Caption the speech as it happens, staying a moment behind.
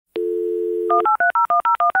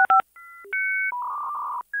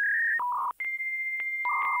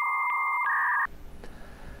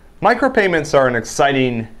Micropayments are an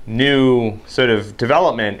exciting new sort of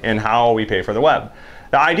development in how we pay for the web.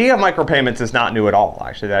 The idea of micropayments is not new at all,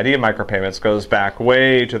 actually. The idea of micropayments goes back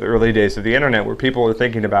way to the early days of the internet, where people were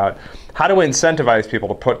thinking about how to incentivize people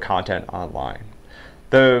to put content online.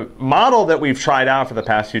 The model that we've tried out for the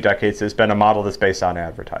past few decades has been a model that's based on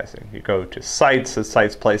advertising. You go to sites, the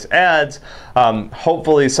sites place ads,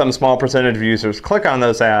 hopefully some small percentage of users click on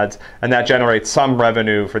those ads, and that generates some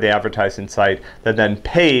revenue for the advertising site that then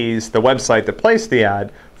pays the website that placed the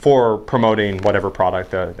ad for promoting whatever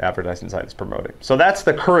product the advertising site is promoting. So that's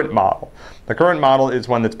the current model. The current model is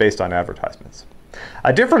one that's based on advertisements.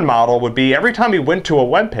 A different model would be every time you went to a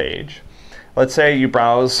web page, let's say you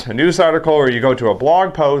browse a news article or you go to a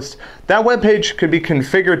blog post, that web page could be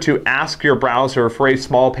configured to ask your browser for a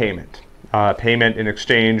small payment. Payment in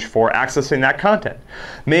exchange for accessing that content.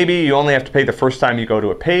 Maybe you only have to pay the first time you go to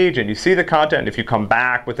a page and you see the content. If you come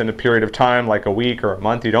back within a period of time, like a week or a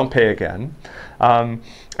month, you don't pay again.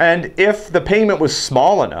 And if the payment was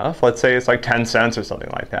small enough, let's say it's like 10 cents or something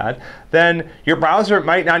like that, then your browser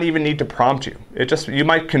might not even need to prompt you. You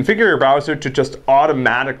might configure your browser to just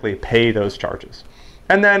automatically pay those charges.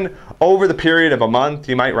 And then over the period of a month,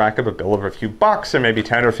 you might rack up a bill of a few bucks or maybe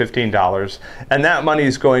 $10 or $15. And that money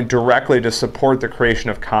is going directly to support the creation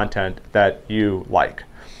of content that you like.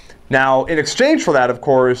 Now, in exchange for that, of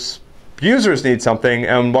course, users need something.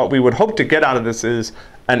 And what we would hope to get out of this is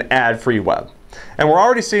an ad-free web. And we're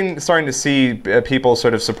already starting to see people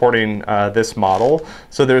sort of supporting this model.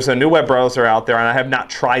 So there's a new web browser out there, and I have not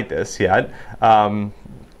tried this yet.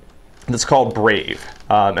 It's called Brave.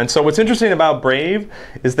 And so what's interesting about Brave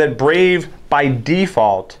is that Brave, by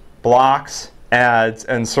default, blocks ads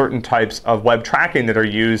and certain types of web tracking that are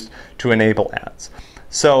used to enable ads.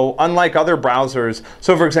 So unlike other browsers,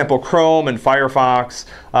 so for example, Chrome and Firefox,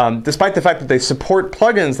 despite the fact that they support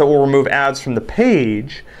plugins that will remove ads from the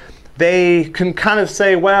page, they can kind of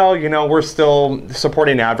say, well, you know, we're still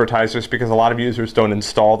supporting advertisers because a lot of users don't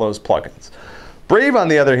install those plugins. Brave, on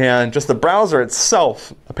the other hand, just the browser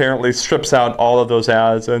itself apparently strips out all of those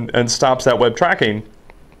ads and stops that web tracking.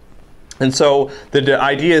 And so the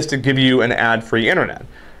idea is to give you an ad-free internet.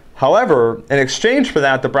 However, in exchange for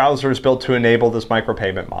that, the browser is built to enable this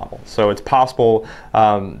micropayment model. So it's possible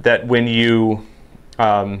that when you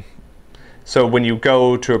go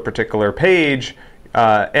to a particular page,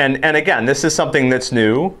 and again, this is something that's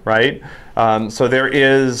new, right? So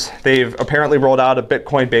they've apparently rolled out a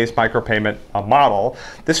Bitcoin-based micropayment model.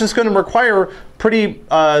 This is going to require pretty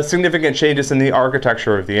significant changes in the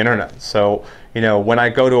architecture of the internet. So, you know, when I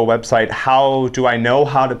go to a website, how do I know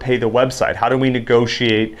how to pay the website? How do we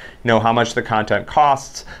negotiate, you know, how much the content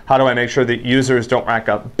costs? How do I make sure that users don't rack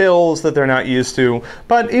up bills that they're not used to?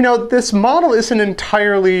 But, you know, this model isn't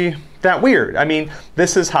entirely that weird. I mean,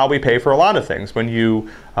 this is how we pay for a lot of things. When you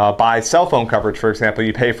buy cell phone coverage, for example,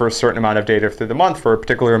 you pay for a certain amount of data through the month for a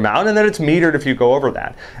particular amount, and then it's metered if you go over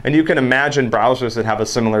that. And you can imagine browsers that have a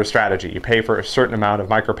similar strategy. You pay for a certain amount of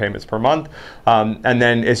micropayments per month, and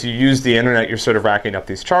then as you use the internet, you're sort of racking up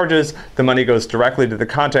these charges. The money goes directly to the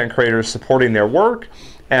content creators supporting their work,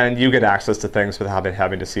 and you get access to things without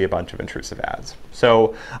having to see a bunch of intrusive ads.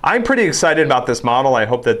 So I'm pretty excited about this model. I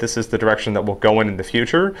hope that this is the direction that we'll go in the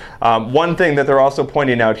future. One thing that they're also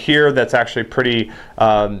pointing out here that's actually pretty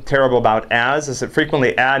terrible about ads is that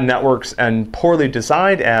frequently ad networks and poorly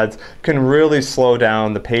designed ads can really slow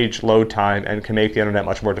down the page load time and can make the internet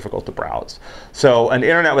much more difficult to browse. So an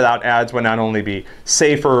internet without ads would not only be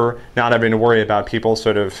safer, not having to worry about people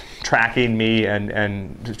sort of tracking me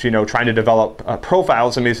and you know, trying to develop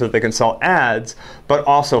profiles of me so that they can sell ads, but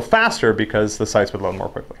also faster because the sites would load more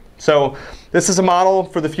quickly. So this is a model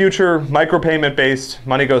for the future, micropayment based,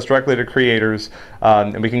 money goes directly to creators,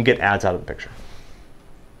 and we can get ads out of the picture.